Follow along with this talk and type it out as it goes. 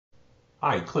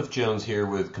Hi, Cliff Jones here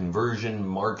with Conversion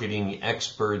Marketing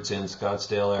Experts in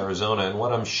Scottsdale, Arizona. And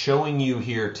what I'm showing you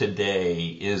here today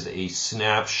is a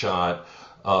snapshot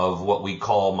of what we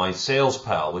call my Sales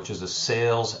Pal, which is a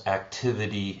sales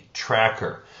activity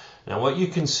tracker. Now what you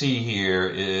can see here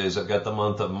is I've got the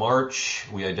month of March.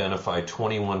 We identify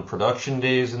 21 production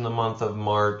days in the month of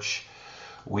March.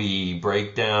 We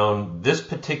break down this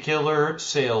particular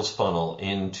sales funnel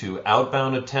into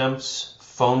outbound attempts,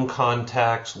 phone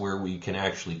contacts where we can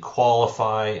actually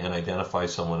qualify and identify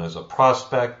someone as a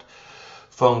prospect,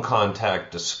 phone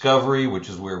contact discovery, which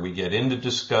is where we get into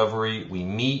discovery, we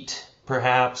meet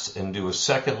perhaps and do a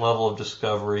second level of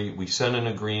discovery, we send an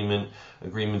agreement,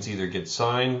 agreements either get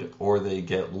signed or they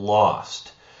get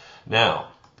lost. Now,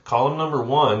 column number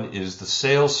 1 is the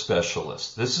sales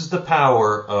specialist. This is the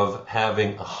power of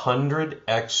having 100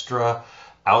 extra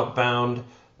outbound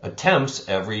attempts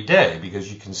every day,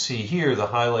 because you can see here the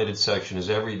highlighted section is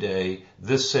every day.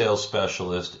 This sales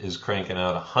specialist is cranking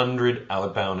out 100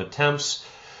 outbound attempts.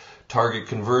 Target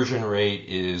conversion rate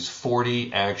is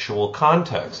 40 actual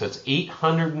contacts. That's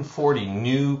 840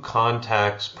 new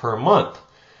contacts per month.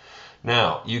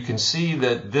 Now, you can see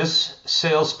that this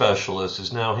sales specialist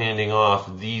is now handing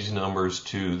off these numbers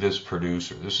to this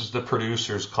producer. This is the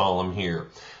producer's column here.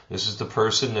 This is the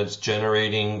person that's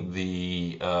generating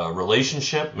the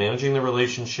relationship, managing the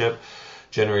relationship,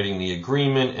 generating the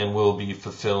agreement, and will be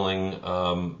fulfilling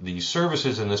the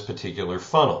services in this particular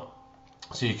funnel.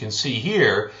 So you can see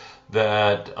here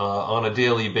that on a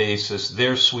daily basis,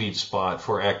 their sweet spot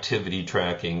for activity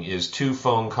tracking is 2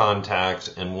 phone contacts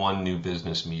and 1 new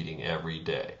business meeting every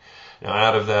day. Now,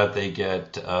 out of that, they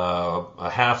get a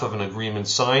half of an agreement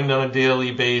signed on a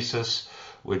daily basis,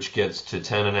 which gets to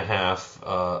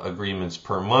 10.5 agreements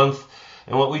per month.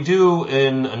 And what we do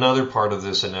in another part of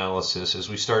this analysis is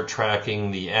we start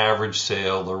tracking the average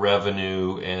sale, the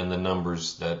revenue, and the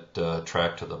numbers that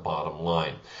track to the bottom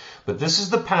line. But this is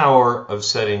the power of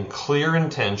setting clear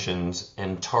intentions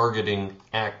and targeting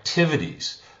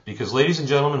activities. Because, ladies and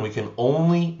gentlemen, we can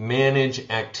only manage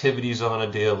activities on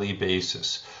a daily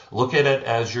basis. Look at it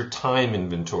as your time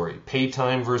inventory, pay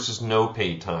time versus no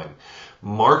pay time.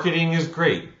 Marketing is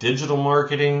great. Digital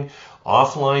marketing,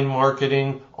 offline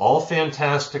marketing, all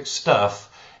fantastic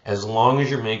stuff as long as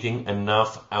you're making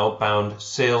enough outbound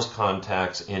sales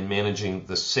contacts and managing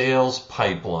the sales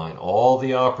pipeline, all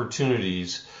the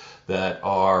opportunities that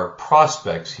are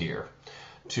prospects here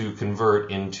to convert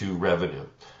into revenue.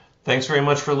 Thanks very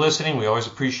much for listening. We always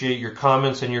appreciate your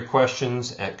comments and your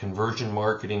questions at Conversion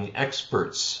Marketing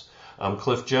Experts. I'm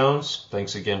Cliff Jones.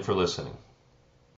 Thanks again for listening.